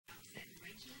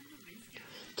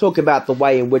Talk about the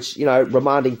way in which,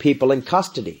 remanding people in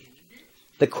custody.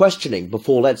 The questioning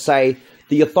before, let's say,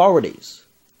 the authorities,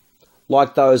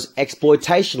 like those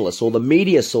exploitationalists or the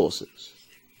media sources.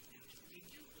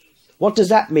 What does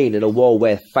that mean in a world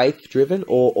where faith-driven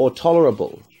or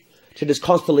tolerable? To just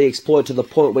constantly exploit to the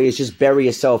point where you just bury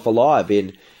yourself alive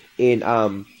in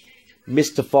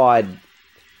mystified,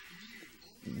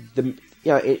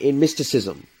 in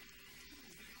mysticism.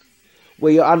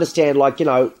 Where you understand,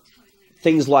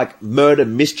 things like murder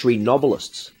mystery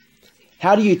novelists.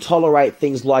 How do you tolerate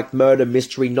things like murder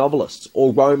mystery novelists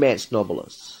or romance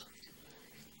novelists?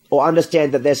 Or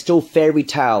understand that there's still fairy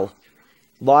tale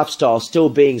lifestyle still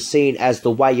being seen as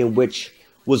the way in which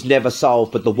was never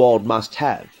solved but the world must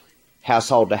have.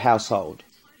 Household to household.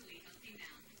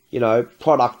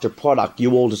 Product to product.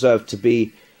 You all deserve to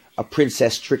be a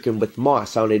princess stricken with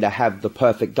mice, only to have the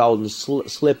perfect golden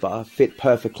slipper fit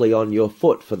perfectly on your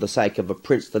foot for the sake of a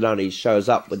prince that only shows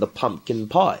up with a pumpkin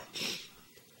pie.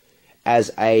 As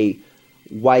a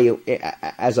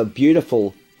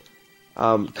beautiful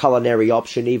culinary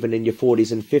option, even in your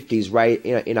 40s and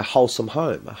 50s, in a wholesome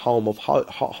home, a home of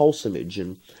wholesomeage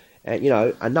and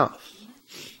enough.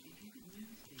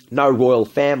 No royal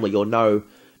family or no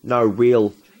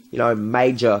real,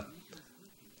 major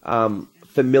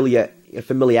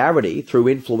familiarity through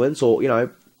influence or,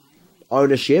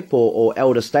 ownership or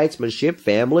elder statesmanship,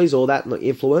 families, all that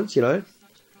influence,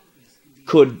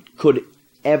 could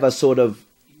ever sort of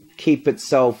keep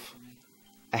itself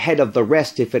ahead of the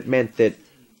rest if it meant that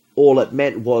all it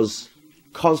meant was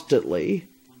constantly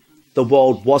the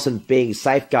world wasn't being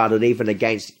safeguarded even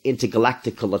against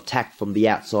intergalactical attack from the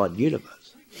outside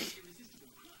universe.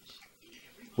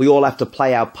 We all have to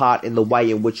play our part in the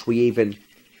way in which we even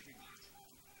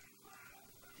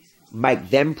make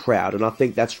them proud, and I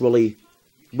think that's really,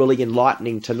 really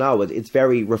enlightening to know. It's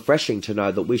very refreshing to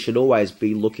know that we should always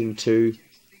be looking to,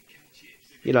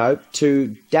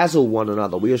 to dazzle one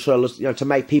another. We should, to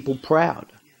make people proud.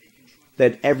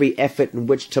 That every effort in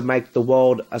which to make the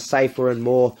world a safer and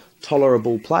more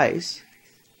tolerable place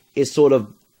is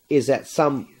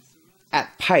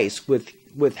at pace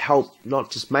with help, not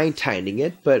just maintaining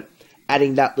it, but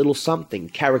adding that little something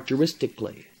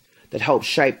characteristically that helps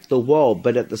shape the world,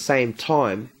 but at the same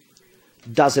time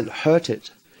doesn't hurt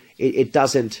it. It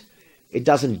doesn't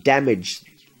damage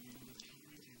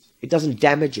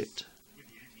it.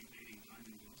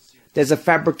 There's a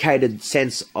fabricated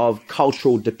sense of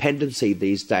cultural dependency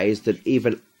these days that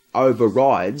even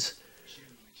overrides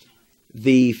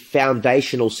the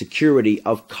foundational security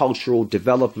of cultural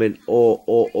development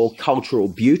or cultural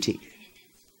beauty.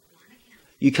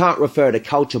 You can't refer to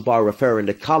culture by referring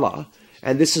to colour,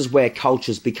 and this is where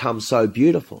cultures become so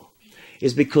beautiful,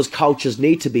 is because cultures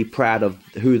need to be proud of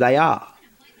who they are.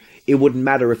 It wouldn't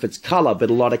matter if it's colour, but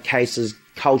in a lot of cases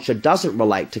culture doesn't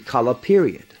relate to colour,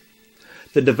 period.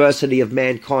 The diversity of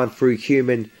mankind through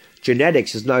human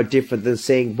genetics is no different than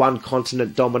seeing one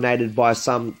continent dominated by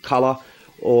some colour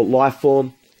or life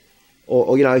form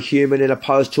or human, and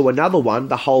opposed to another one.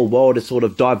 The whole world is sort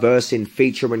of diverse in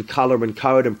feature and colour and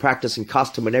code and practice and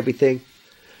custom and everything.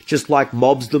 Just like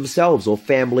mobs themselves or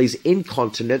families in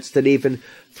continents that even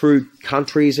through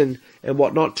countries and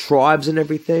whatnot, tribes and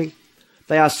everything,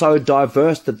 they are so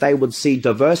diverse that they would see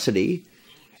diversity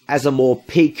as a more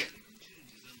peak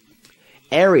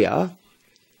area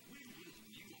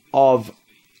of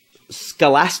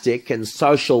scholastic and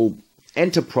social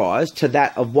enterprise to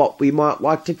that of what we might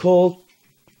like to call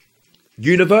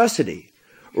university,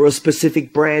 or a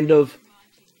specific brand of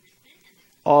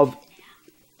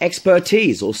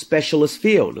expertise or specialist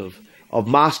field of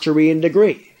mastery and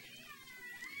degree.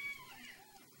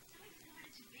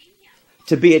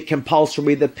 To be it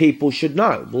compulsory that people should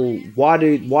know. Well, why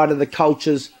do the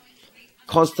cultures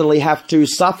constantly have to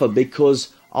suffer?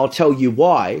 Because I'll tell you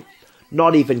why.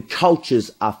 Not even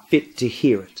cultures are fit to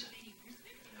hear it.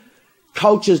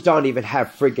 Cultures don't even have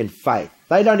friggin' faith.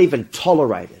 They don't even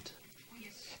tolerate it.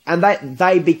 And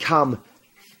they become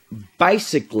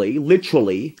basically,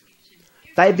 literally,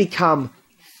 they become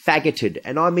faggoted.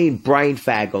 And I mean brain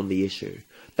fag on the issue.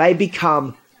 They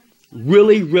become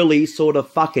really, really sort of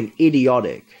fucking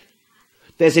idiotic.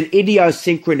 There's an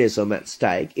idiosyncratism at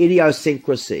stake,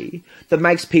 idiosyncrasy, that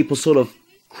makes people sort of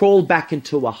crawl back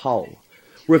into a hole.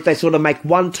 Where if they sort of make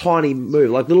one tiny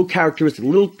move, like little characteristic,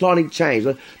 little tiny change,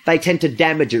 they tend to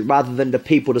damage it rather than to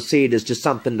people to see it as just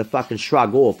something to fucking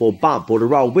shrug off or bump or to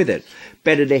roll with it.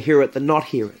 Better to hear it than not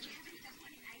hear it.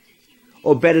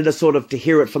 Or better to sort of to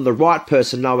hear it from the right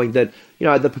person, knowing that, you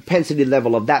know, the propensity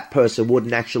level of that person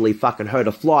wouldn't actually fucking hurt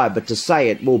a fly, but to say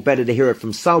it, well, better to hear it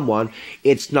from someone.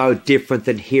 It's no different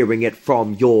than hearing it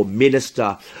from your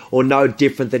minister, or no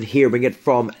different than hearing it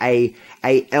from a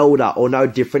elder, or no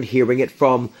different hearing it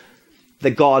from the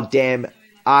goddamn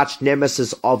arch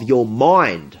nemesis of your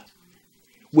mind,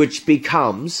 which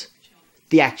becomes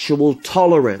the actual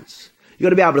tolerance. You got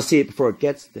to be able to see it before it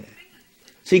gets there.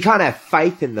 So you can't have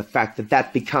faith in the fact that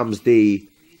that becomes the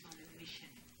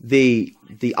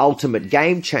ultimate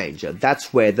game changer.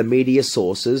 That's where the media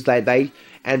sources, they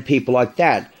and people like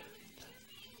that,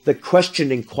 the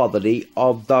questioning quality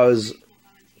of those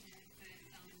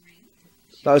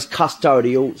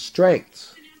custodial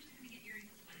strengths,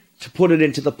 to put it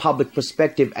into the public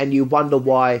perspective, and you wonder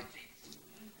why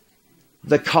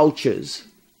the cultures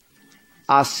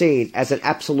are seen as an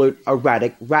absolute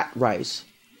erratic rat race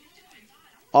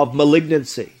of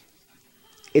malignancy.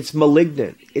 It's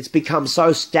malignant. It's become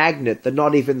so stagnant that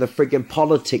not even the friggin'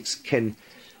 politics can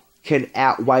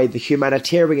outweigh the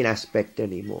humanitarian aspect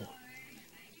anymore.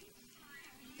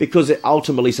 Because it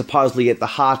ultimately, supposedly, at the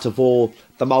heart of all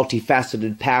the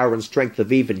multifaceted power and strength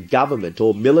of even government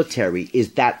or military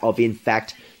is that of, in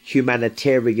fact,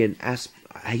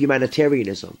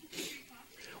 humanitarianism,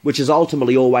 which is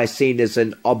ultimately always seen as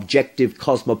an objective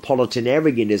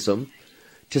cosmopolitanarianism,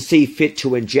 to see fit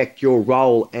to inject your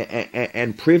role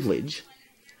and privilege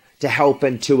to help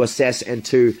and to assess and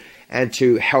to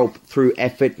help through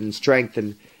effort and strength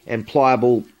and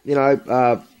pliable,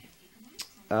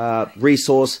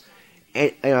 resource,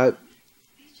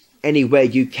 anywhere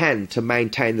you can to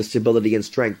maintain the stability and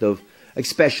strength of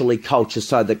especially cultures,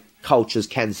 so that cultures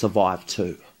can survive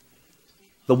too.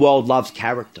 The world loves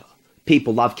character.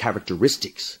 People love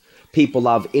characteristics. People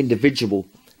love individual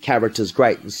characters,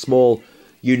 great and small,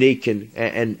 unique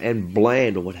and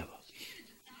bland, or whatever.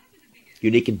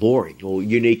 Unique and boring, or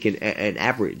unique and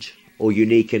average, or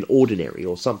unique and ordinary,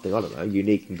 or something, I don't know,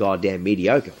 unique and goddamn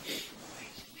mediocre.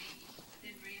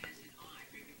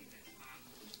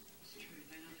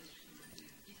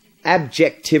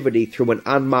 Objectivity through an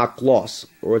unmarked loss,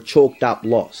 or a chalked up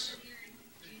loss.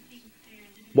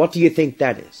 What do you think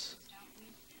that is?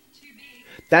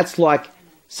 That's like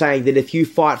saying that if you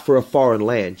fight for a foreign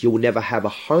land, you will never have a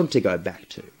home to go back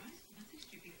to.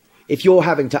 If you're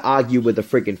having to argue with a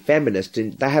friggin' feminist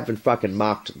and they haven't fucking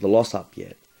marked the loss up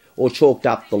yet, or chalked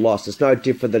up the loss, it's no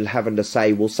different than having to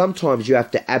say, well, sometimes you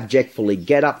have to abjectly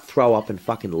get up, throw up, and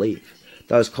fucking leave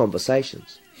those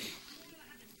conversations.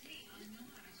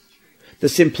 The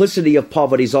simplicity of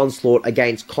poverty's onslaught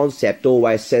against concept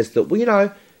always says that,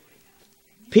 well,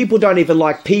 people don't even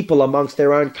like people amongst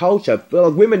their own culture.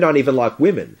 Well, women don't even like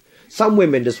women. Some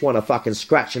women just want to fucking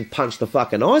scratch and punch the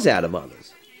fucking eyes out of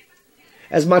others.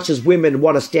 As much as women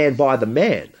want to stand by the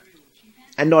man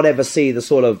and not ever see the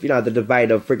sort of, the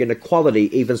debate of friggin' equality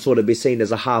even sort of be seen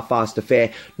as a half-assed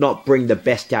affair, not bring the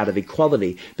best out of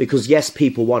equality. Because yes,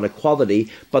 people want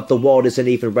equality, but the world isn't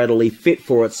even readily fit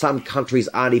for it. Some countries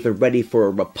aren't even ready for a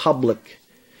republic,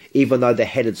 even though they're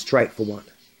headed straight for one.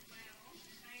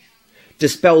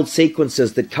 Dispelled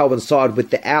sequences that coincide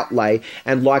with the outlay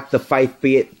and, like the faith,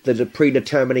 be it the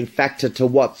predetermining factor to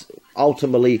what's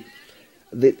ultimately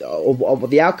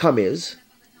the outcome is.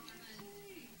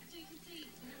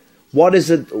 What is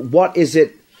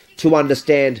it to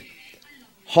understand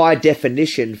high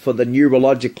definition for the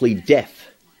neurologically deaf?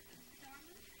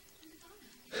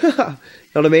 You know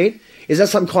what I mean? Is that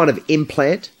some kind of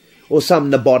implant or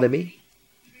some lobotomy?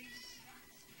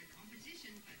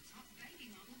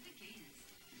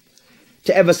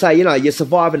 To ever say, your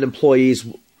surviving employees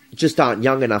just aren't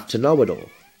young enough to know it all.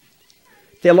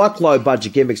 They're like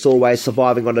low-budget gimmicks, always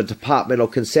surviving on a departmental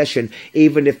concession,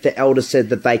 even if the elder said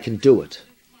that they can do it.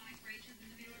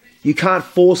 You can't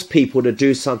force people to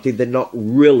do something they're not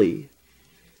really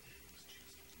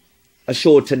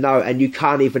assured to know, and you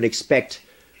can't even expect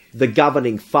the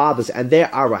governing fathers, and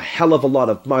there are a hell of a lot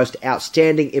of most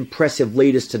outstanding, impressive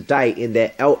leaders today in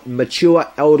their mature,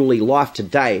 elderly life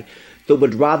today, that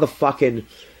would rather fucking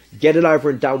get it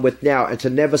over and done with now and to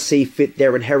never see fit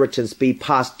their inheritance be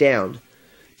passed down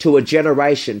to a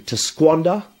generation to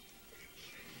squander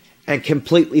and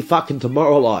completely fucking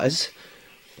demoralize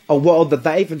a world that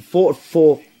they even fought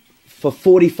for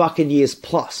 40 fucking years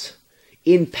plus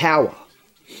in power.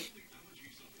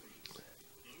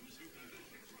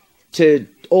 To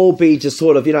all be just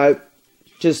sort of,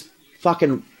 just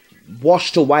fucking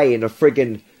washed away in a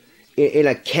friggin', in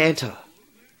a canter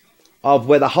of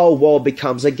where the whole world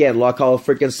becomes, again, like I'll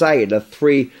friggin' say it, a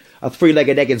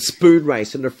three-legged egg and spoon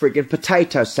race in a friggin'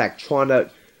 potato sack trying to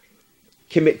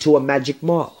commit to a magic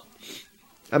mile.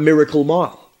 a miracle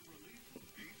mile.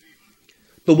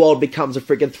 The world becomes a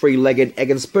friggin' three-legged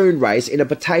egg and spoon race in a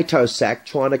potato sack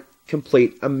trying to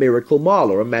complete a miracle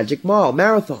mile or a magic mile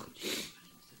marathon.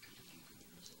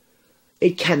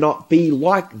 It cannot be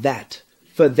like that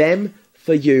for them,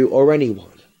 for you, or anyone.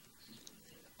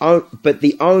 But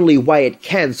the only way it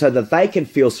can, so that they can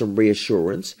feel some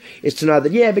reassurance, is to know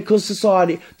that, yeah, because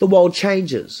society, the world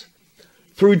changes.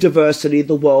 Through diversity,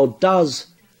 the world does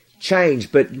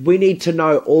change. But we need to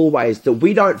know always that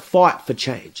we don't fight for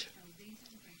change.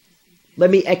 Let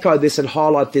me echo this and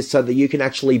highlight this so that you can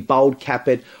actually bold cap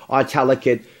it, italic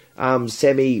it,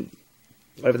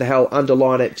 whatever the hell,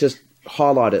 underline it, just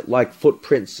highlight it like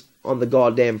footprints on the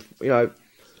goddamn,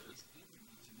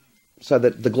 so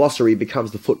that the glossary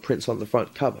becomes the footprints on the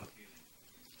front cover.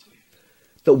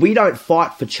 That we don't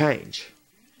fight for change.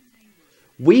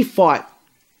 We fight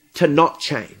to not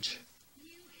change.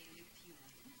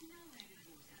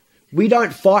 We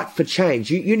don't fight for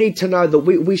change. You need to know that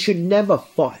we should never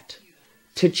fight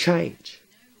to change.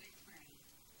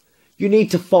 You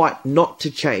need to fight not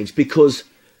to change, because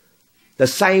the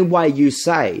same way you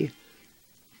say,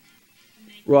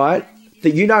 right,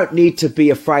 that you don't need to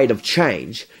be afraid of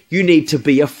change, you need to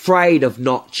be afraid of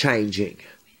not changing.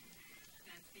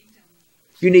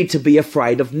 You need to be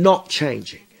afraid of not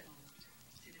changing.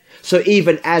 So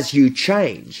even as you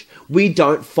change, we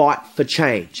don't fight for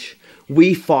change.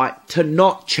 We fight to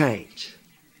not change.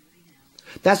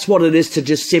 That's what it is to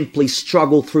just simply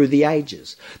struggle through the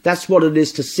ages. That's what it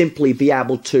is to simply be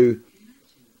able to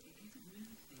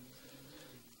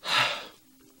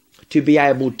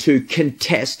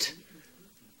contest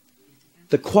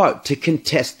the quote, to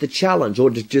contest the challenge, or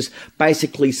to just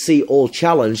basically see all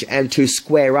challenge and to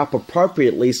square up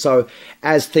appropriately, so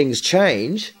as things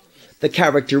change, the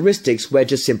characteristics, we're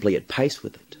just simply at pace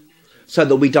with it, so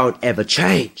that we don't ever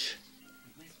change.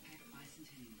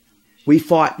 We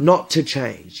fight not to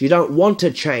change. You don't want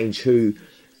to change who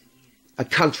a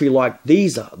country like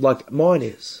these are, like mine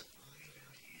is.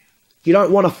 You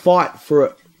don't want to fight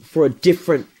for a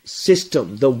different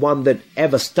system, the one that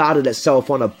ever started itself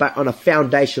on a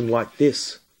foundation like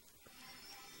this.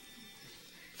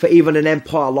 For even an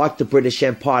empire like the British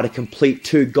Empire to complete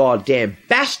 2 goddamn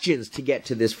bastions to get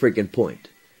to this friggin' point.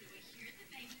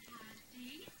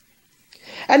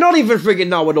 And not even friggin'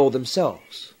 know it all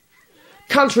themselves.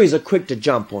 Countries are quick to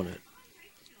jump on it.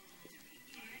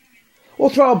 Or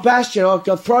throw a bastion, or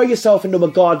throw yourself into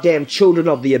a goddamn Children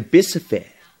of the Abyss affair.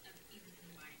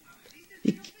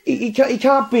 You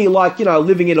can't be like,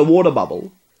 living in a water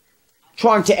bubble,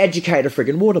 trying to educate a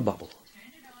friggin' water bubble.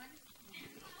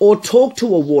 Or talk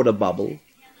to a water bubble,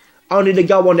 only to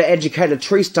go on to educate a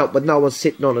tree stump with no one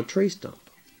sitting on a tree stump.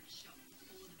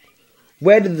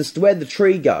 Where'd the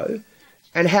tree go?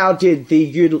 And how did the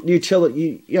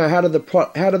utility, how did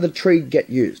the tree get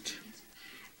used?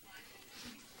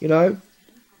 How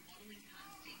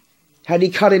do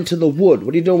you cut into the wood?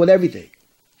 What are you doing with everything?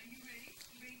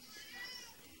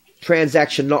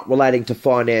 Transaction not relating to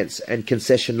finance and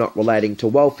concession not relating to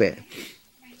welfare.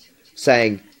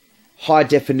 Saying high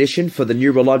definition for the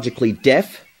neurologically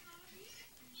deaf.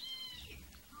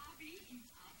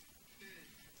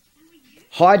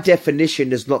 High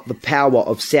definition is not the power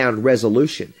of sound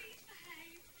resolution.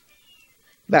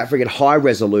 About friggin' high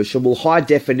resolution. Well, high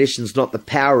definition is not the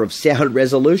power of sound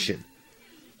resolution.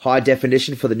 High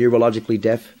definition for the neurologically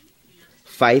deaf.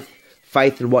 Faith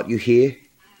in what you hear.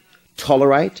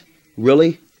 Tolerate.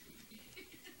 Really?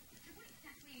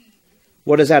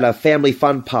 What is that? A family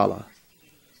fun parlour?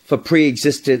 For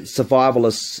pre-existent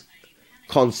survivalist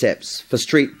concepts. For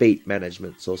street beat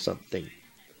managements or something.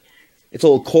 It's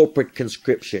all corporate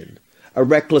conscription. A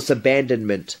reckless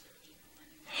abandonment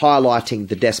highlighting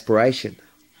the desperation.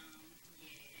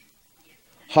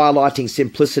 Highlighting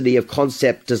simplicity of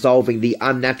concept dissolving the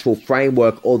unnatural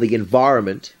framework or the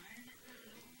environment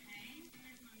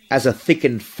as a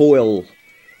thickened foil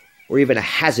or even a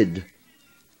hazard,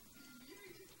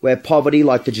 where poverty,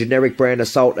 like the generic brand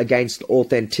assault against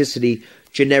authenticity,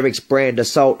 generics brand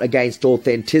assault against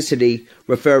authenticity,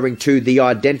 referring to the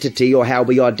identity or how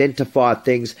we identify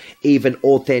things, even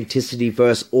authenticity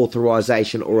versus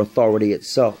authorization or authority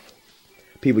itself.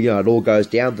 People, it all goes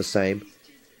down the same.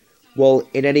 Well,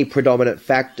 in any predominant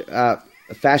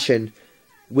fashion,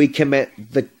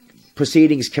 the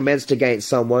proceedings commenced against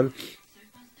someone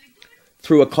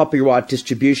through a copyright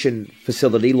distribution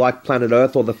facility like Planet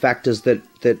Earth, or the factors that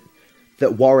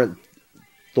warrant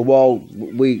the world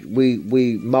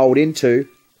we mould into,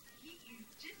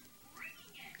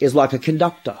 is like a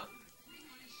conductor.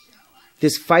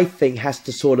 This faith thing has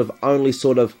to only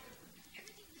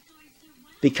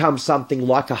become something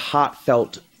like a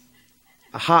heartfelt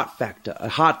a heart factor, a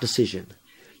heart decision.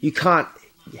 You can't,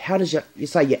 how does you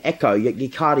say your echo, your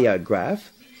cardiograph,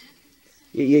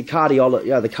 your the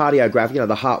cardiograph,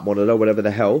 the heart monitor, whatever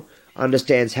the hell,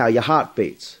 understands how your heart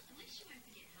beats.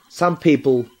 Some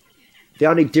people, the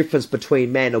only difference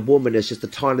between man and woman is just a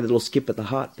tiny little skip at the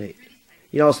heartbeat.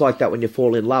 It's like that when you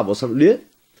fall in love or something.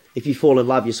 If you fall in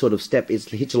love, you sort of it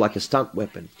hits you like a stunt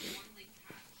weapon.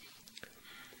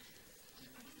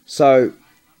 So,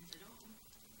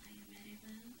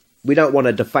 we don't want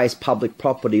to deface public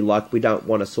property, like we don't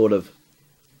want to sort of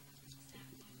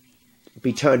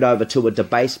be turned over to a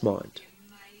debased mind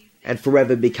and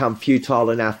forever become futile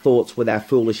in our thoughts with our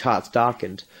foolish hearts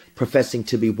darkened, professing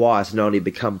to be wise and only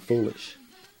become foolish.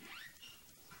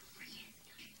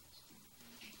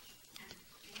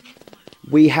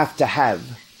 We have to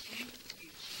have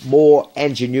more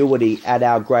ingenuity at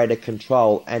our greater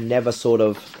control and never sort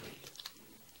of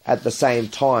at the same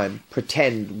time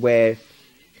pretend we're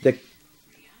the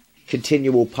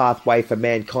continual pathway for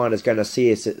mankind is going to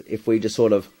see us if we just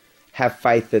sort of have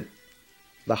faith that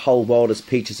the whole world is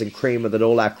peaches and cream and that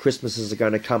all our Christmases are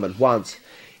going to come at once.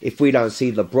 If we don't see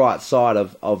the bright side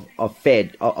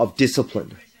of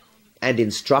discipline and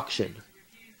instruction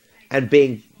and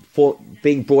being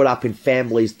brought up in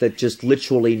families that just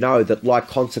literally know that, like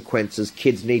consequences,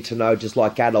 kids need to know just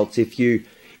like adults, if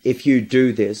you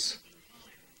do this,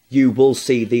 you will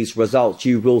see these results,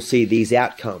 you will see these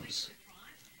outcomes.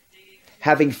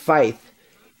 Having faith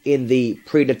in the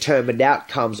predetermined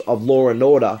outcomes of law and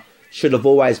order should have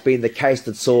always been the case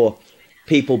that saw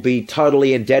people be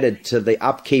totally indebted to the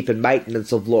upkeep and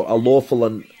maintenance of a lawful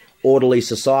and orderly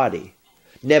society.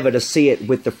 Never to see it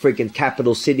with the friggin'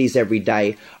 capital cities every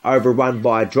day overrun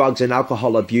by drugs and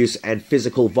alcohol abuse and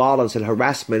physical violence and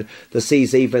harassment that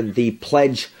sees even the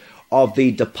pledge of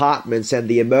the departments and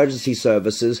the emergency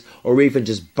services, or even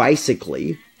just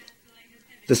basically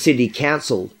the city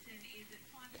council,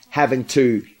 having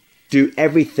to do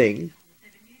everything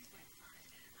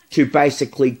to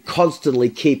basically constantly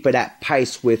keep it at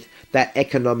pace with that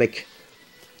economic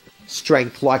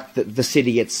strength like the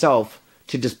city itself,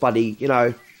 to just bloody,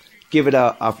 give it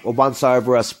a once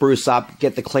over, a spruce up,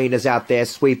 get the cleaners out there,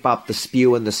 sweep up the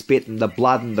spew and the spit and the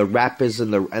blood and the wrappers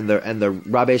and the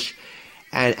rubbish,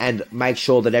 and make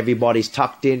sure that everybody's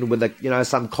tucked in with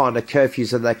some kind of curfew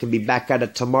so they can be back at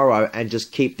it tomorrow, and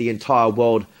just keep the entire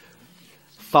world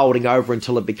folding over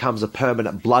until it becomes a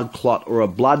permanent blood clot or a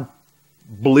blood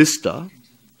blister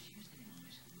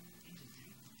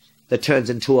that turns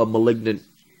into a malignant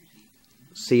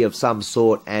of some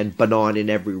sort and benign in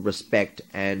every respect,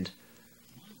 and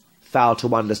fail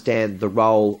to understand the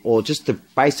role or just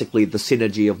basically the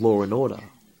synergy of law and order.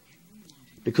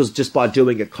 Because just by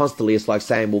doing it constantly, it's like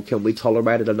saying, well, can we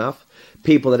tolerate it enough?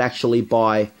 People that actually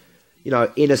buy,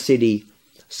 inner city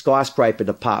skyscraper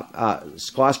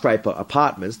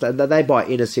apartments, they buy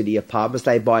inner city apartments,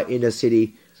 they buy inner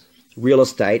city real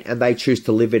estate, and they choose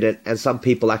to live in it. And some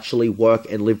people actually work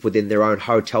and live within their own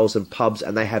hotels and pubs,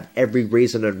 and they have every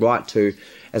reason and right to,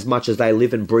 as much as they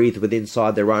live and breathe within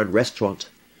inside their own restaurant.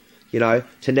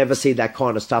 To never see that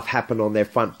kind of stuff happen on their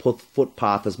front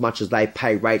footpath, as much as they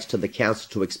pay rates to the council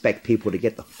to expect people to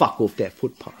get the fuck off their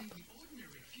footpath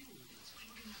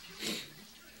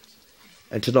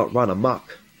and to not run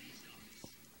amok.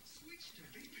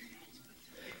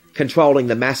 Controlling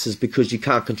the masses because you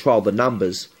can't control the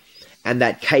numbers, and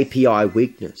that KPI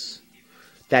weakness,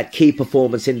 that key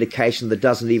performance indication that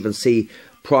doesn't even see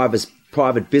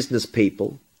private business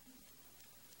people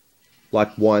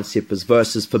like wine sippers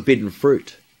versus forbidden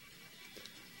fruit.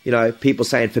 People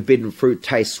saying forbidden fruit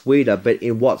tastes sweeter, but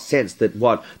in what sense? That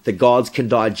what the gods can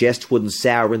digest wouldn't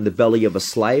sour in the belly of a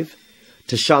slave?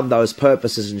 To shun those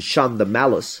purposes and shun the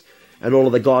malice and all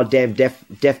of the goddamn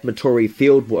defamatory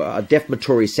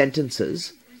defamatory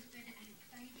sentences,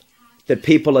 that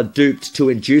people are duped to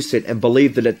induce it and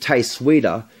believe that it tastes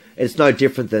sweeter. It's no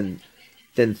different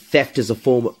than theft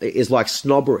is like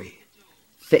snobbery.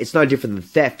 It's no different than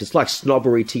theft. It's like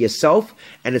snobbery to yourself,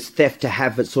 and it's theft to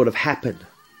have it sort of happen.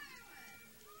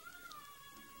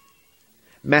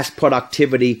 Mass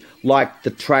productivity, like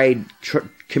the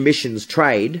commission's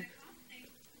trade,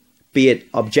 be it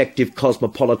objective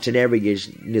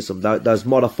cosmopolitanism, those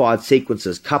modified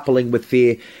sequences, coupling with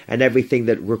fear and everything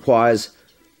that requires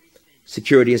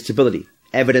security and stability,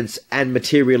 evidence and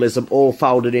materialism all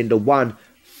folded into one.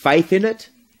 Faith in it?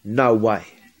 No way.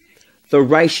 The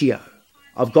ratio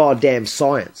of goddamn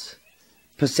science.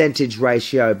 Percentage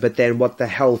ratio, but then what the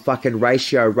hell fucking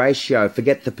ratio?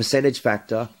 Forget the percentage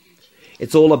factor.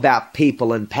 It's all about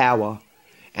people and power,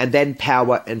 and then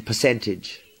power and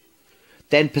percentage.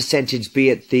 then percentage be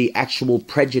it the actual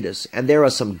prejudice. And there are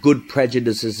some good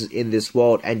prejudices in this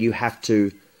world, and you have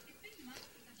to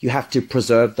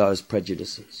preserve those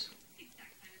prejudices.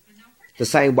 The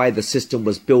same way the system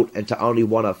was built, and to only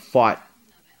want to fight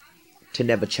to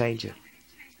never change it.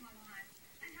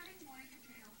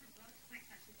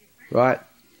 Right?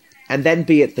 And then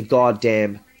be it the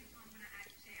goddamn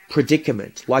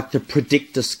predicament, like the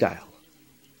predictor scale.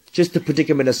 Just the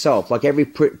predicament itself, like every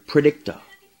predictor.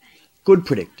 Good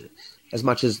predictors, as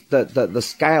much as the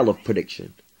scale of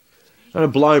prediction. On a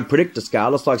blown predictor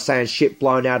scale, it's like saying shit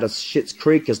blown out of Schitt's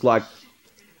Creek is like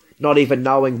not even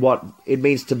knowing what it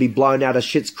means to be blown out of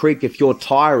Schitt's Creek if your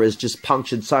tyre is just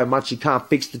punctured so much you can't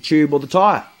fix the tube or the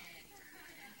tyre.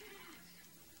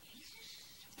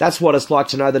 That's what it's like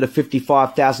to know that a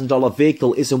 $55,000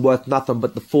 vehicle isn't worth nothing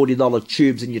but the $40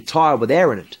 tubes in your tyre with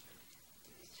air in it.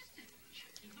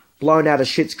 Blown out of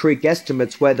Schitt's Creek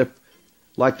estimates where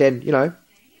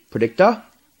predictor.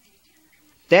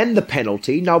 Then the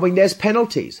penalty, knowing there's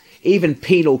penalties. Even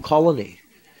penal colony.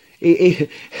 Even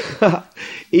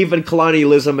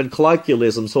colonialism and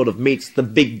colloquialism sort of meets the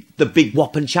big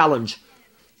whopping challenge.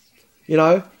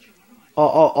 Of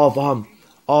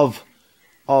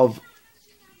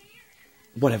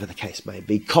whatever the case may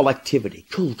be, collectivity,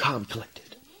 cool, calm,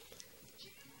 collected.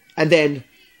 And then,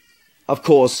 of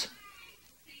course,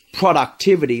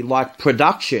 productivity, like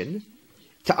production,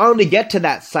 to only get to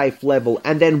that safe level.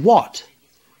 And then what?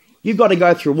 You've got to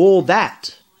go through all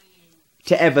that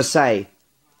to ever say,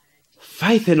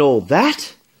 faith in all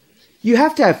that? You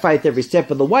have to have faith every step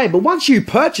of the way, but once you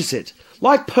purchase it,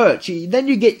 like perch, then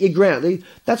you get your ground.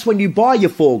 That's when you buy your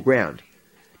foreground.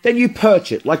 Then you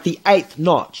perch it, like the 8th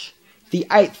notch, the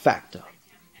 8th factor.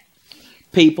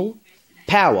 People,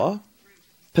 power,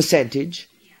 percentage,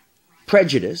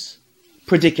 prejudice,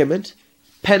 predicament,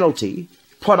 penalty,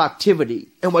 productivity,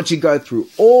 and once you go through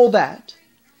all that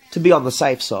to be on the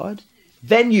safe side,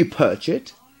 then you perch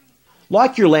it,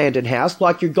 like your land and house,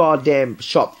 like your goddamn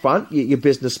shop front, your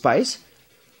business space,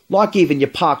 like even your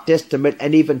parked estimate,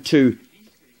 and even to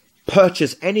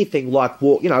purchase anything like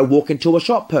walk into a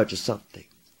shop, purchase something.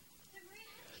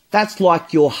 That's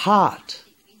like your heart.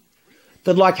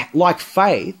 That like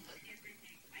faith,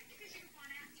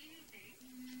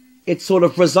 it's sort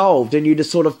of resolved and you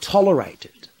just sort of tolerate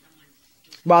it.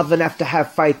 Rather than have to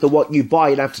have faith that what you buy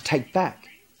you don't have to take back.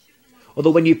 Or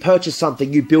that when you purchase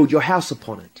something you build your house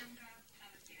upon it.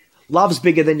 Love's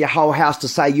bigger than your whole house, to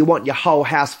say you want your whole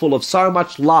house full of so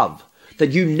much love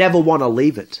that you never want to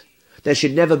leave it. There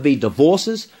should never be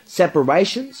divorces,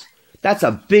 separations. That's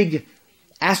a big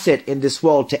asset in this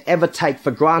world, to ever take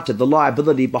for granted the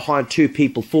liability behind two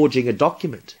people forging a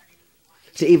document.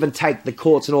 To even take the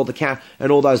courts and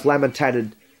all those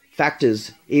lamentated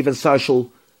factors, even social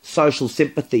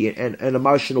sympathy and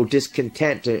emotional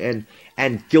discontent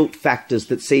and guilt factors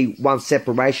that see one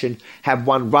separation, have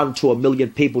one run to 1 million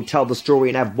people tell the story,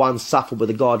 and have one suffer with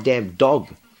a goddamn dog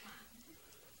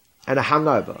and a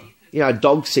hangover.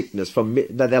 Dog sickness from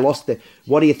that they lost their.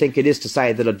 What do you think it is to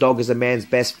say that a dog is a man's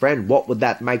best friend? What would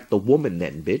that make the woman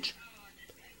then, bitch?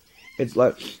 It's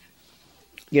like,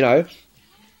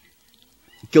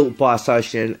 guilt by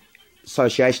association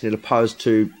as opposed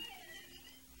to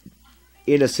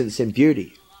innocence and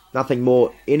beauty. Nothing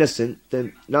more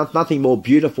nothing more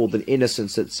beautiful than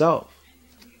innocence itself.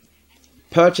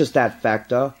 Purchase that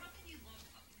factor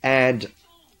and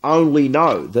only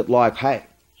know that, hey,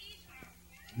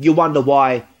 you wonder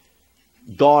why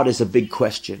God is a big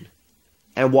question,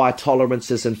 and why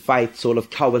tolerances and faith sort of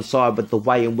coincide with the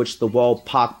way in which the world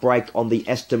park brake on the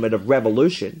estimate of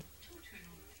revolution,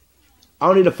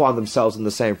 only to find themselves in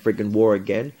the same friggin' war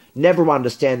again, never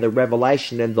understand the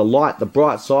revelation and the light, the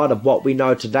bright side of what we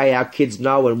know today. Our kids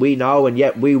know and we know, and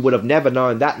yet we would have never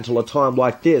known that until a time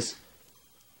like this,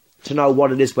 to know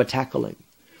what it is we're tackling,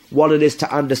 what it is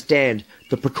to understand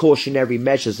the precautionary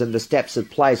measures and the steps at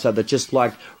play, so that just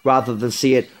rather than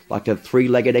see it like a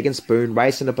 3-legged egg and spoon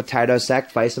race in a potato sack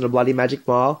facing a bloody magic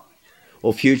mile,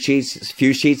 or few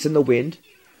sheets in the wind,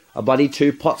 a bloody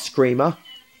 2-pot screamer,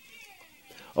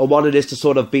 or what it is to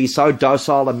sort of be so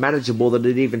docile and manageable that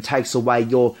it even takes away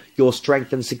your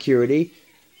strength and security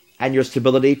and your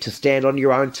stability to stand on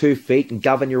your own 2 feet and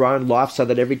govern your own life, so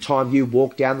that every time you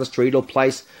walk down the street or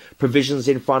place provisions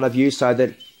in front of you, so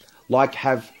that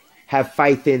have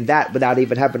faith in that without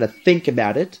even having to think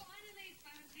about it,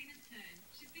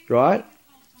 right?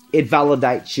 It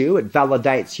validates you. It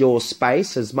validates your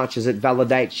space as much as it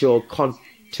validates your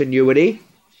continuity.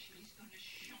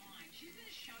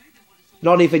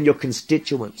 Not even your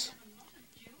constituents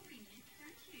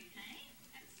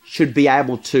should be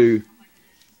able to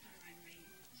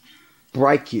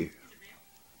break you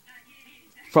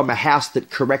from a house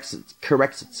that corrects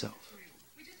itself.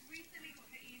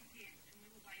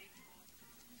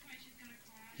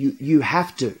 You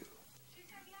have to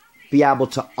be able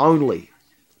to only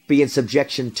be in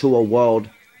subjection to a world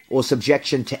or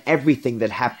subjection to everything that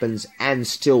happens and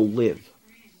still live.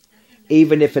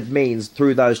 Even if it means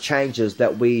through those changes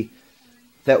that we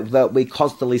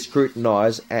constantly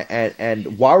scrutinize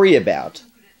and worry about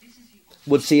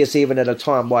would see us even at a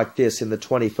time like this in the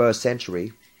 21st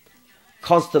century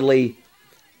constantly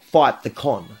fight the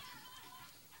con.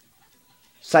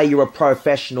 Say you're a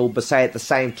professional, but say at the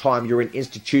same time you're an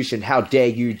institution. How dare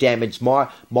you damage my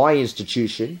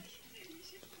institution?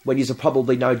 When you're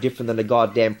probably no different than a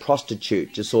goddamn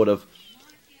prostitute, just sort of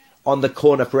on the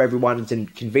corner for everyone's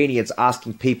inconvenience,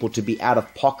 asking people to be out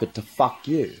of pocket to fuck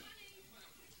you.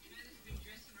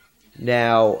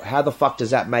 Now, how the fuck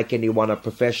does that make anyone a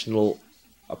professional,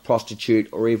 a prostitute,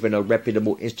 or even a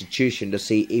reputable institution to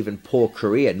see even poor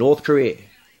Korea, North Korea,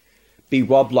 be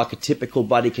robbed like a typical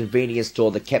bloody convenience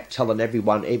store that kept telling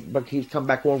everyone, but he'd come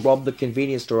back and rob the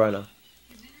convenience store owner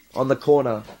on the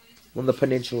corner, on the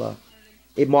peninsula.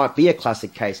 It might be a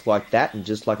classic case like that, and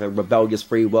just like a rebellious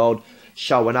free world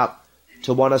showing up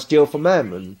to want to steal from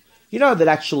them. And you know that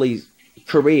actually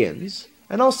Koreans,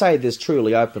 and I'll say this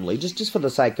truly openly, just for the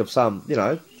sake of some,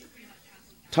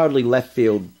 totally left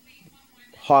field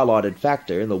highlighted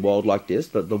factor in the world like this,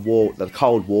 the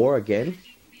Cold War again.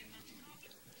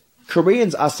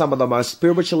 Koreans are some of the most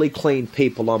spiritually clean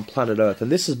people on planet Earth, and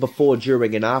this is before,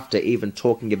 during, and after even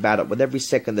talking about it, with every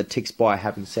second that ticks by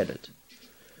having said it.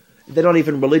 They're not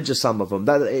even religious, some of them.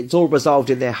 It's all resolved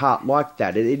in their heart like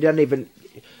that. It don't even...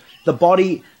 The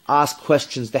body asks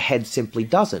questions, the head simply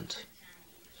doesn't.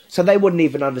 So they wouldn't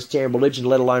even understand religion,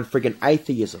 let alone friggin'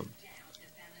 atheism.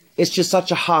 It's just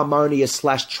such a harmonious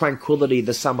 / tranquility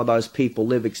that some of those people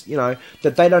live,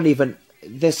 that they don't even...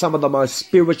 They're some of the most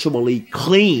spiritually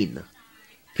clean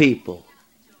people.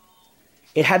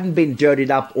 It hadn't been dirtied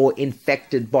up or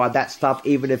infected by that stuff,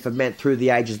 even if it meant through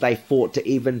the ages they fought to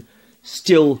even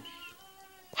still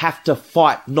have to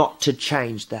fight not to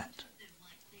change that.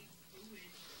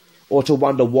 Or to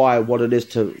wonder why, what it is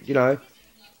to,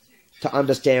 to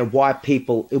understand why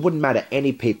people, it wouldn't matter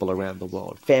any people around the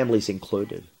world, families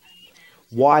included,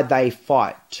 why they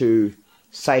fight to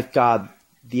safeguard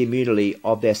the immunity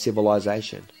of their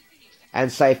civilization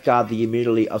and safeguard the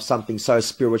immunity of something so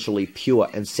spiritually pure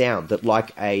and sound that,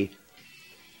 like a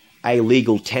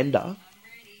legal tender,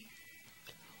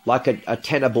 like a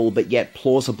tenable but yet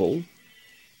plausible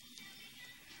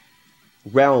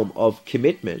realm of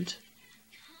commitment,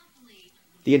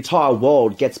 the entire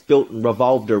world gets built and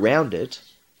revolved around it,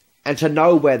 and to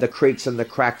know where the creaks and the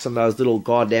cracks and those little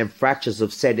goddamn fractures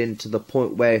have set in to the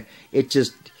point where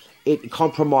it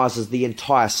compromises the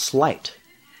entire slate.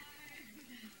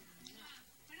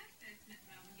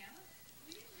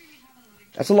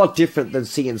 That's a lot different than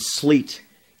seeing sleet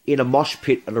in a mosh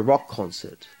pit at a rock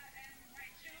concert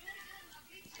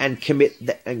and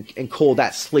and call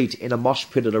that sleet in a mosh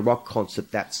pit at a rock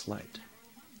concert that slate.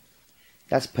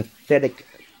 That's pathetic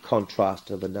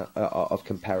contrast of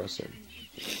comparison.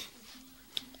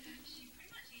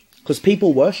 Because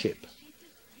people worship.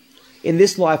 In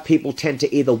this life, people tend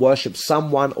to either worship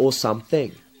someone or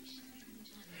something.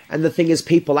 And the thing is,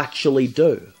 people actually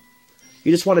do.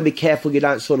 You just want to be careful you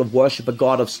don't sort of worship a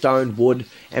god of stone, wood,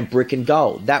 and brick and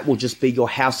gold. That will just be your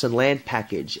house and land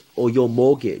package, or your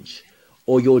mortgage,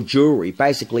 or your jewelry.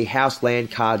 Basically, house,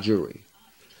 land, car, jewelry.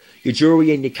 Your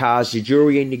jewelry and your cars, your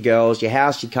jewelry and your girls, your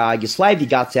house, your car. You slave your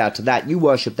guts out to that. You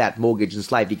worship that mortgage and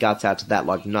slave your guts out to that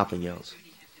like nothing else.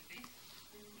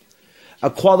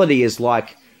 Equality is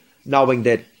like knowing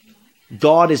that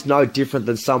God is no different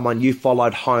than someone you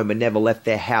followed home and never left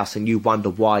their house, and you wonder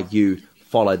why you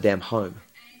followed them home.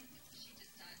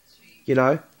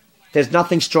 There's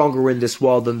nothing stronger in this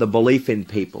world than the belief in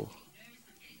people.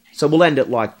 So we'll end it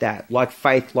like that, like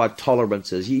faith, like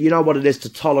tolerances. You know what it is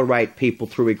to tolerate people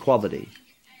through equality.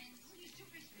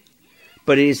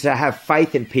 But it is to have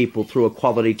faith in people through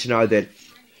equality, to know that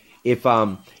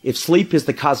if sleep is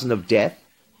the cousin of death,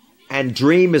 and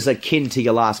dream is akin to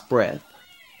your last breath,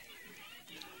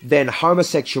 then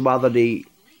homosexuality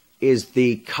is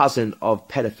the cousin of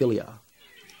pedophilia.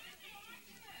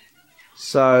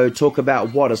 So talk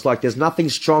about what? It's like there's nothing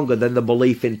stronger than the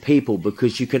belief in people,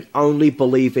 because you can only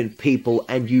believe in people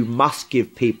and you must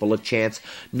give people a chance,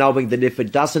 knowing that if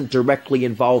it doesn't directly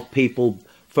involve people,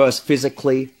 first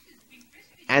physically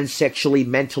and sexually,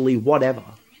 mentally, whatever,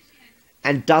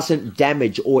 and doesn't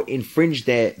damage or infringe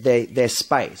their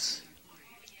space,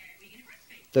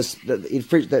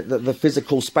 the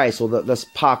physical space, or the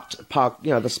park,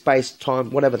 the space, time,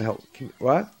 whatever the hell,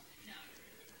 right?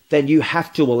 then you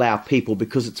have to allow people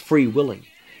because it's free willing.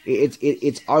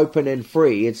 It's open and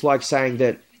free. It's like saying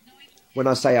that, when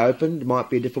I say open, it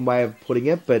might be a different way of putting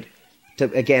it, but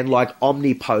again, like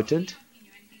omnipotent,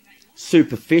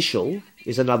 superficial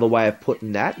is another way of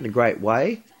putting that in a great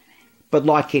way. But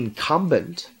like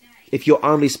incumbent, if you're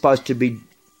only supposed to be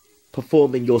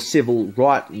performing your civil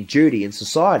right and duty in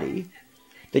society,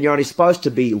 then you're only supposed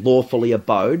to be lawfully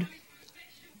abode,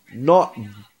 not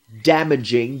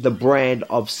damaging the brand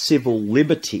of civil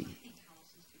liberty.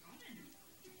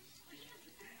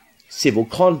 Civil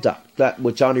conduct, that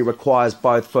which only requires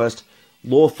both first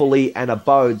lawfully and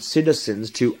abode citizens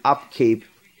to upkeep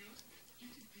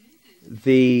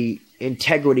the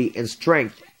integrity and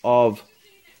strength of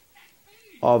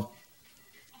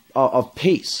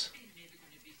peace,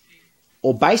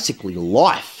 or basically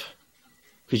life.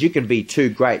 Because you can be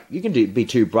be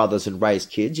two brothers and raise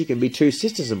kids. You can be two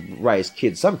sisters and raise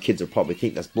kids. Some kids will probably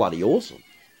think that's bloody awesome,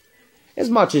 as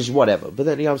much as whatever. But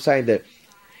then, I'm saying that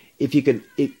if you can,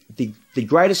 the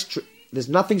greatest, there's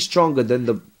nothing stronger than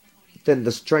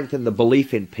the strength and the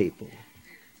belief in people.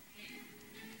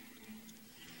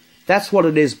 That's what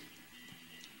it is.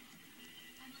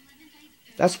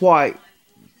 That's why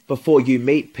before you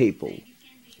meet people,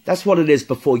 that's what it is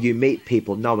before you meet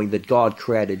people, knowing that God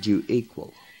created you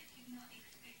equal.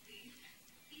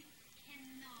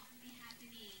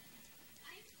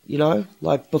 You know,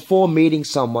 like before meeting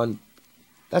someone,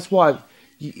 that's why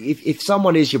if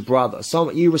someone is your brother,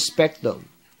 you respect them.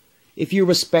 If you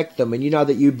respect them and you know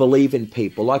that you believe in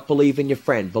people, like believe in your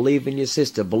friend, believe in your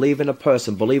sister, believe in a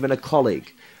person, believe in a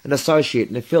colleague, an associate,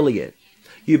 an affiliate.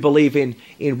 You believe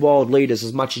in world leaders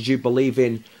as much as you believe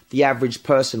in the average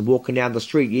person walking down the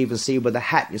street. You even see with a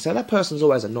hat and you say, that person's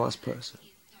always a nice person.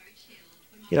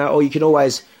 You know, or you can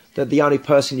always, the only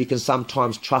person you can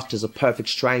sometimes trust is a perfect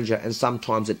stranger, and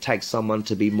sometimes it takes someone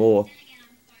to be more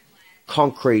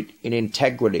concrete in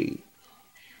integrity,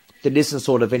 that isn't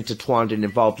sort of intertwined and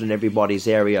involved in everybody's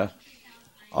area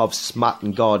of smut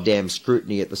and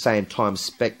scrutiny at the same time,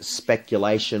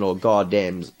 speculation or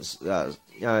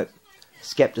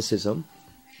skepticism.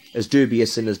 As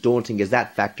dubious and as daunting as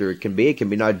that factor it can be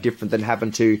no different than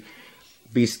having to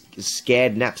be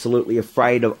scared and absolutely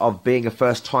afraid of being a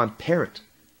first-time parent.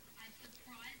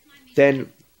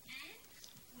 Then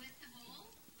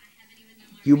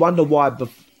you wonder why,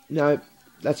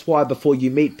 that's why before you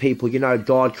meet people,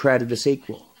 God created us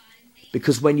equal.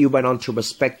 Because when you went on to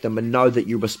respect them and know that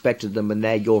you respected them and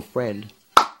they're your friend,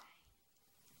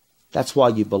 that's why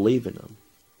you believe in them.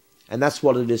 And that's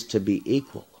what it is to be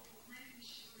equal.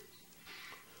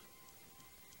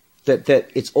 That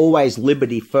it's always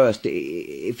liberty first.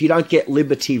 If you don't get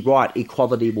liberty right,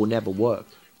 equality will never work.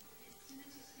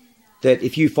 That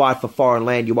if you fight for foreign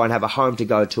land, you won't have a home to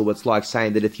go to. It's like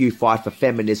saying that if you fight for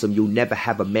feminism, you'll never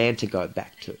have a man to go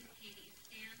back to.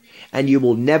 And you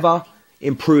will never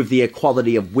improve the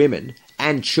equality of women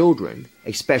and children,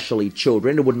 especially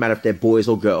children, it wouldn't matter if they're boys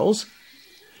or girls,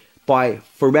 by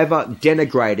forever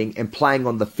denigrating and playing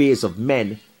on the fears of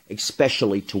men,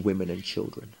 especially to women and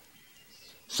children.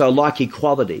 So like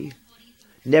equality,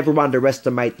 never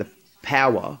underestimate the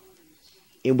power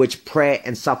in which prayer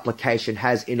and supplication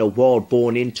has in a world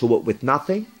born into it with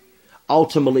nothing,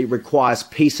 ultimately requires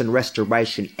peace and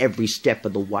restoration every step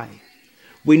of the way.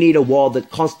 We need a world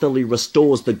that constantly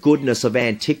restores the goodness of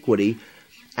antiquity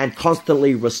and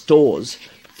constantly restores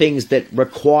things that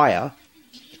require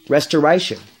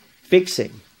restoration,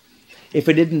 fixing. If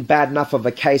it isn't bad enough of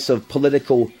a case of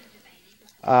political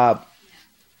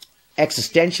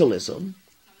existentialism,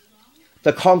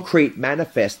 the concrete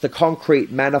manifest, the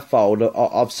concrete manifold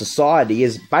of society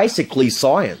is basically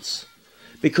science.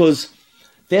 Because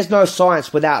there's no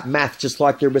science without math, just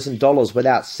like there isn't dollars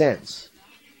without cents.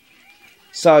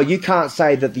 So you can't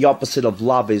say that the opposite of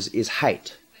love is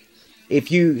hate.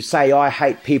 If you say, I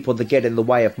hate people that get in the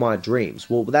way of my dreams,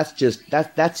 well,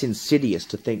 that's insidious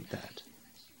to think that.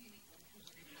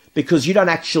 Because you don't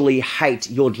actually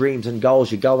hate your dreams and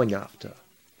goals you're going after.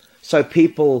 So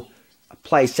people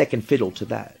play second fiddle to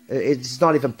that. It's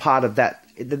not even part of that.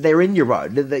 They're in your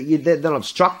road. They're not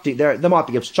obstructing. They might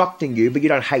be obstructing you, but you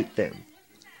don't hate them.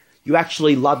 You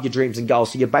actually love your dreams and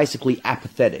goals, so you're basically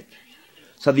apathetic.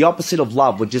 So the opposite of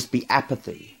love would just be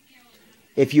apathy.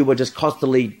 If you were just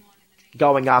constantly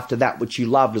going after that which you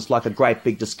loved as like a great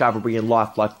big discovery in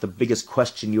life, like the biggest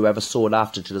question you ever sought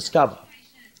after to discover.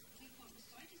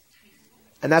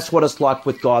 And that's what it's like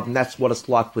with God, and that's what it's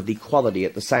like with equality.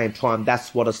 At the same time,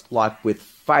 that's what it's like with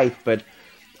faith. But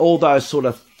all those sort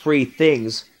of three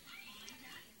things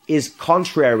is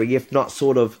contrary, if not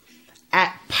sort of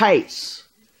at pace,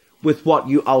 with what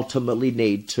you ultimately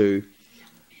need to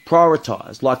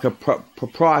prioritized, like a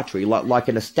proprietary, like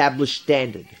an established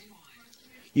standard.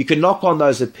 You can knock on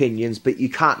those opinions, but you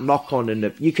can't knock on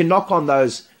you can knock on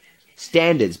those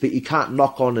standards, but you can't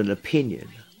knock on an opinion.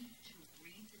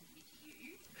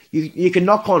 You can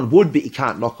knock on wood, but you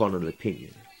can't knock on an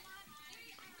opinion.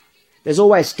 There's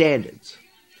always standards.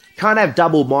 Can't have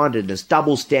double-mindedness,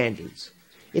 double standards.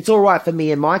 It's all right for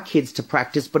me and my kids to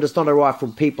practice, but it's not all right for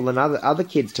people and other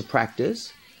kids to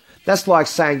practice. That's like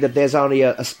saying that there's only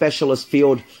a specialist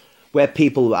field where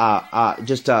people are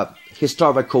just a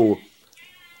historical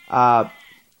an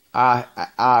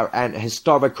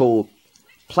historical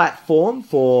platform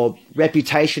for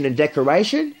reputation and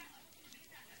decoration,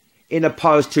 in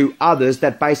opposed to others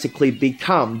that basically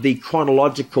become the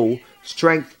chronological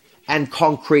strength and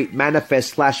concrete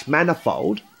manifest /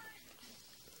 manifold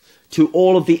to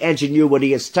all of the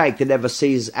ingenuity at stake that never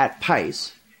ceases at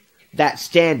pace. That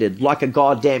standard, like a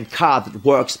goddamn car that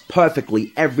works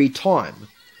perfectly every time.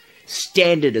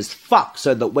 Standard as fuck,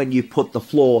 so that when you put the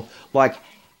floor, like,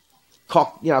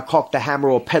 cock the hammer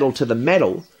or pedal to the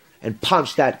metal and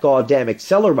punch that goddamn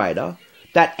accelerator,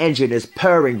 that engine is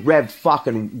purring, revved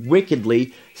fucking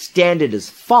wickedly, standard as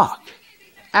fuck.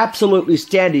 Absolutely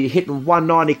standard. You're hitting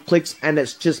 190 clicks and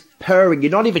it's just purring.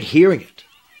 You're not even hearing it.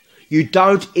 You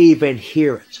don't even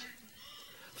hear it.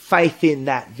 Faith in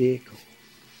that vehicle.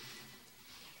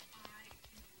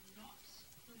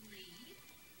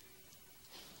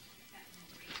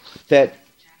 That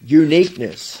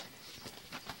uniqueness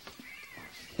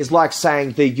is like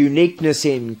saying the uniqueness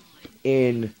in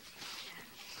our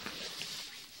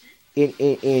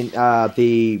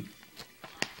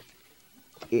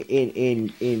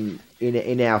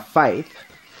faith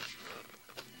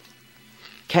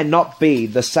cannot be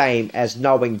the same as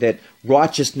knowing that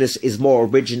righteousness is more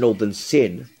original than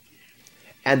sin,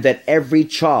 and that every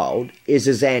child is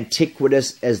as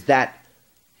antiquitous as that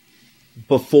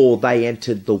before they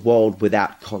entered the world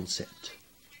without concept.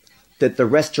 That the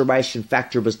restoration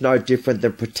factor was no different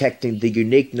than protecting the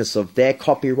uniqueness of their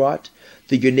copyright,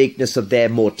 the uniqueness of their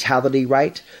mortality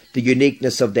rate, the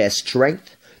uniqueness of their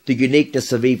strength, the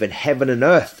uniqueness of even heaven and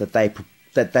earth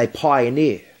that they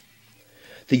pioneer,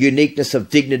 the uniqueness of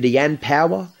dignity and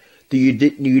power, the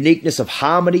uniqueness of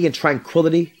harmony and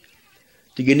tranquility,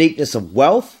 the uniqueness of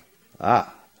wealth, the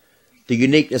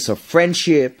uniqueness of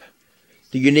friendship,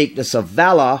 the uniqueness of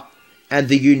valor, and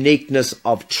the uniqueness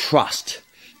of trust.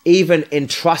 Even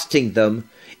entrusting them,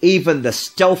 even the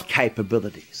stealth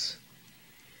capabilities.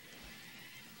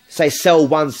 Say sell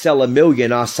one, sell a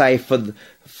million. I say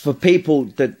for people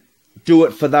that do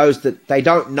it for those that they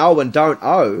don't know and don't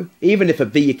owe, even if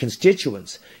it be your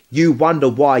constituents, you wonder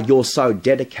why you're so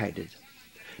dedicated.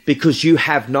 Because you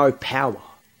have no power.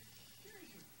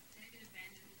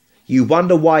 You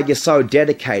wonder why you're so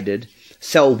dedicated,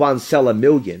 sell one, sell a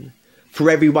million, for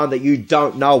everyone that you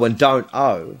don't know and don't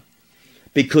owe,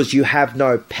 because you have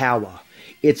no power.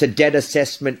 It's a debt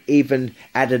assessment even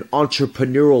at an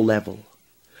entrepreneurial level,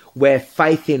 where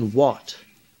faith in what?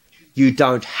 You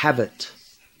don't have it.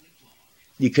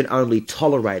 You can only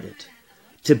tolerate it.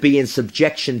 To be in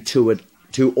subjection to it,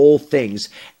 to all things,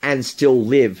 and still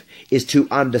live, is to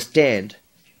understand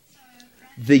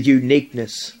the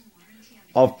uniqueness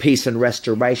of peace and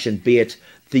restoration, be it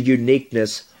the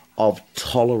uniqueness of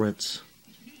tolerance,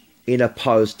 in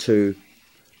opposed to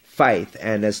faith.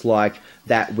 And it's like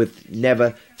that with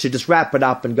never, to just wrap it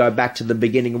up and go back to the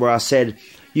beginning where I said,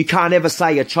 you can't ever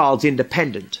say a child's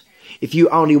independent. If you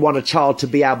only want a child to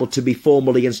be able to be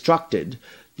formally instructed,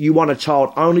 you want a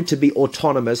child only to be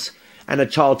autonomous, and a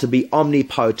child to be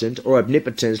omnipotent or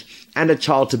omnipotent, and a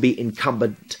child to be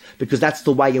incumbent, because that's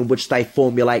the way in which they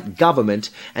formulate government,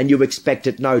 and you expect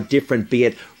it no different, be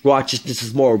it righteousness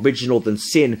is more original than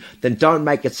sin, then don't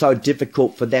make it so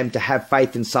difficult for them to have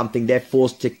faith in something they're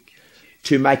forced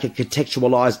to make a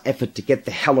contextualized effort to get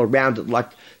the hell around it, like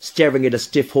staring at a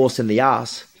stiff horse in the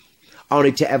arse,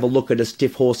 only to ever look at a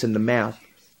stiff horse in the mouth.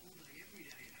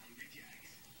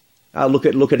 Look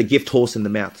at a gift horse in the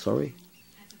mouth, sorry.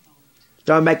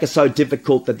 Don't make it so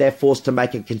difficult that they're forced to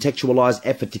make a contextualized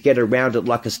effort to get around it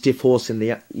like a stiff horse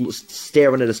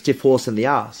staring at a stiff horse in the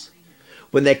arse,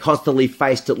 when they're constantly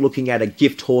faced at looking at a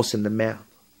gift horse in the mouth.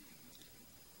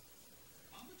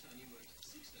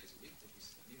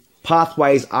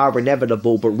 Pathways are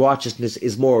inevitable, but righteousness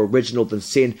is more original than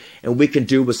sin, and we can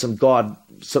do with some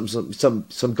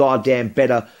goddamn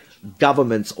better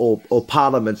governments or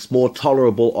parliaments more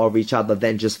tolerable of each other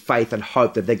than just faith and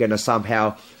hope that they're going to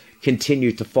somehow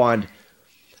continue to find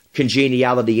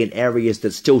congeniality in areas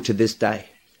that still to this day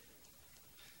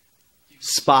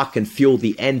spark and fuel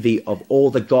the envy of all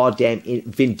the goddamn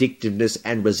vindictiveness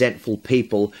and resentful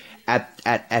people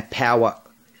at power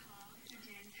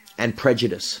and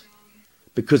prejudice.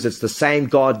 Because it's the same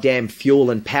goddamn fuel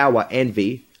and power,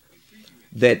 envy,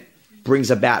 that brings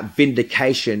about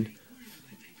vindication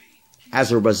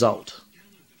as a result.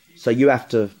 So you have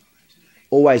to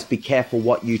always be careful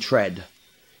what you tread.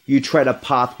 You tread a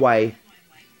pathway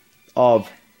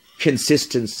of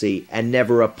consistency and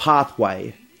never a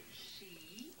pathway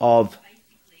of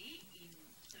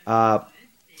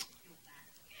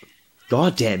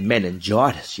goddamn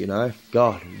meningitis, you know.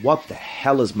 God, what the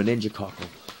hell is meningococcal?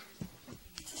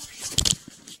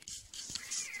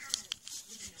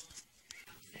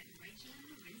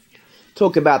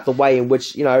 Talk about the way in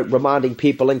which, you know, remanding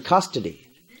people in custody.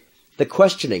 The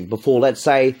questioning before, let's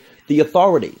say, the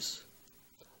authorities.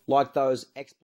 Like those